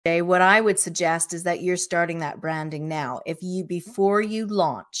Jay, what I would suggest is that you're starting that branding now. Before you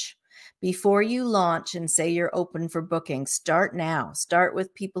launch and say you're open for booking, start now. Start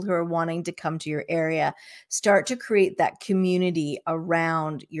with people who are wanting to come to your area. Start to create that community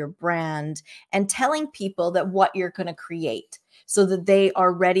around your brand and telling people that what you're going to create so that they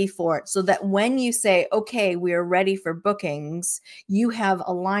are ready for it. So that when you say, okay, we are ready for bookings, you have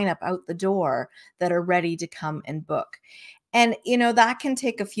a lineup out the door that are ready to come and book. And, that can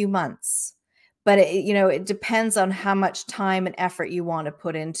take a few months, but it depends on how much time and effort you want to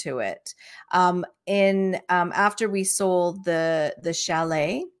put into it. After we sold the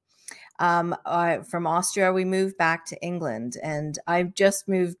chalet, from Austria, we moved back to England, and I just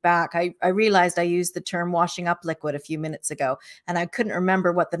moved back. I realized I used the term washing up liquid a few minutes ago, and I couldn't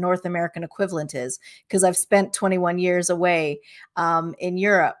remember what the North American equivalent is because I've spent 21 years away in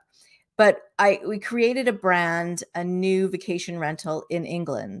Europe. But we created a brand, a new vacation rental in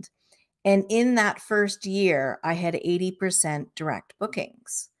England. And in that first year, I had 80% direct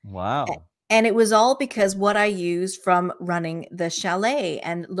bookings. Wow. And it was all because what I used from running the chalet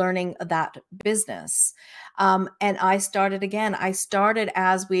and learning that business. And I started again. I started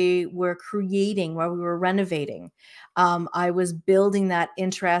as we were creating, while we were renovating. I was building that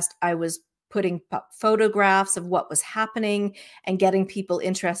interest. I was putting photographs of what was happening and getting people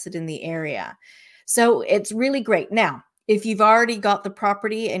interested in the area. So it's really great. Now, if you've already got the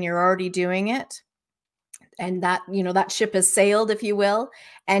property and you're already doing it, and that, that ship has sailed, if you will,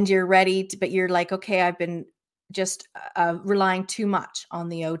 and you're ready to, but you're like, okay, I've been just relying too much on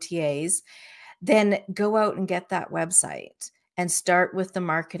the OTAs, then go out and get that website and start with the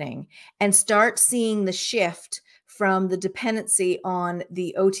marketing and start seeing the shift from the dependency on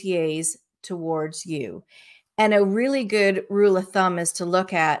the OTAs towards you. And a really good rule of thumb is to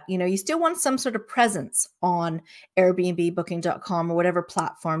look at, you still want some sort of presence on Airbnb, booking.com, or whatever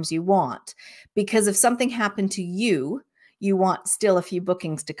platforms you want. Because if something happened to you, you want still a few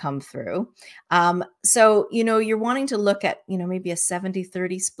bookings to come through. So, you're wanting to look at, maybe a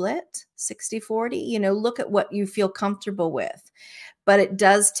 70-30 split, 60-40, look at what you feel comfortable with. But it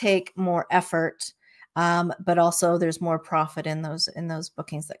does take more effort. But also there's more profit in those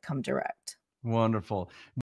bookings that come direct. Wonderful.